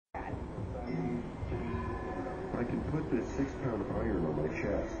can put this 6-pound iron on my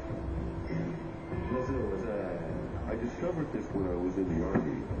chest. I discovered this when I was in the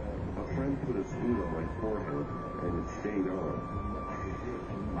army. A friend put a spoon on my forehead, and it stayed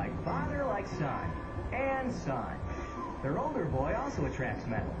on. Like father, like son. And son. Their older boy also attracts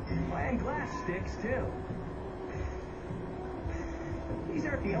metal. And glass sticks, too. These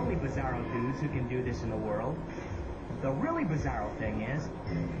aren't the only Bizarro dudes who can do this in the world. The really bizarro thing is,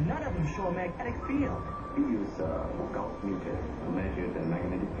 none of them show a magnetic field. We use a Gauss meter to measure the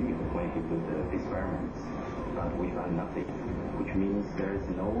magnetic field when we do the experiments, but we found nothing, which means there is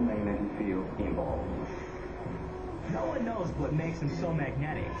no magnetic field involved. No one knows what makes them so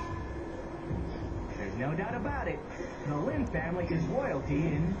magnetic. There's no doubt about it. The Lin family is royalty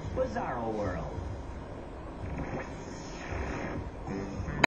in Bizarro World.